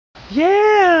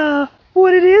Yeah,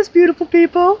 what it is, beautiful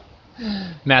people.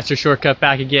 Master Shortcut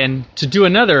back again to do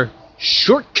another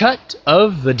Shortcut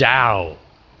of the Tao.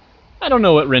 I don't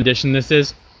know what rendition this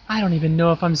is. I don't even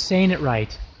know if I'm saying it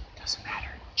right. Doesn't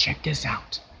matter. Check this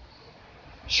out.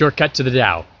 Shortcut to the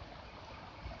Tao.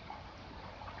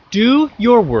 Do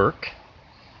your work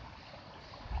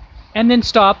and then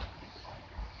stop.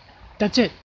 That's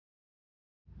it.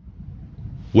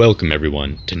 Welcome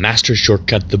everyone to Master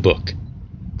Shortcut the book.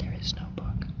 There is no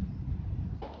book.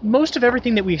 Most of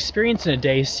everything that we experience in a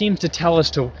day seems to tell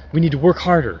us we need to work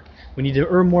harder, we need to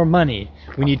earn more money,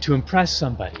 we need to impress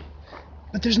somebody.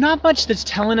 But there's not much that's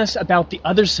telling us about the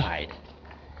other side.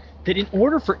 That in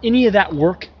order for any of that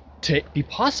work to be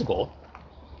possible,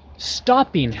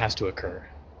 stopping has to occur.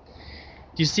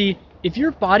 You see, if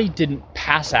your body didn't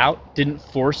pass out, didn't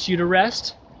force you to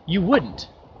rest, you wouldn't.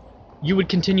 You would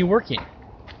continue working.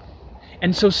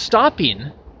 And so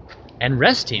stopping and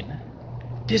resting,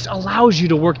 this allows you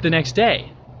to work the next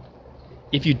day.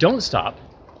 If you don't stop,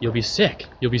 you'll be sick.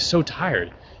 You'll be so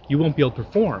tired, you won't be able to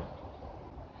perform.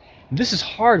 And this is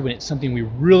hard when it's something we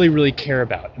really, really care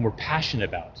about and we're passionate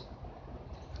about.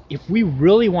 If we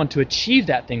really want to achieve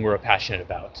that thing we're passionate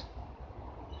about,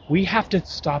 we have to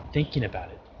stop thinking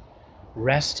about it.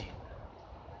 Resting.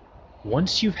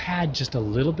 Once you've had just a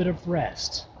little bit of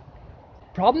rest,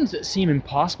 problems that seem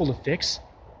impossible to fix,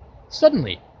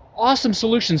 suddenly, awesome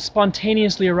solutions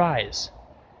spontaneously arise.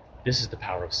 This is the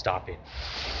power of stopping.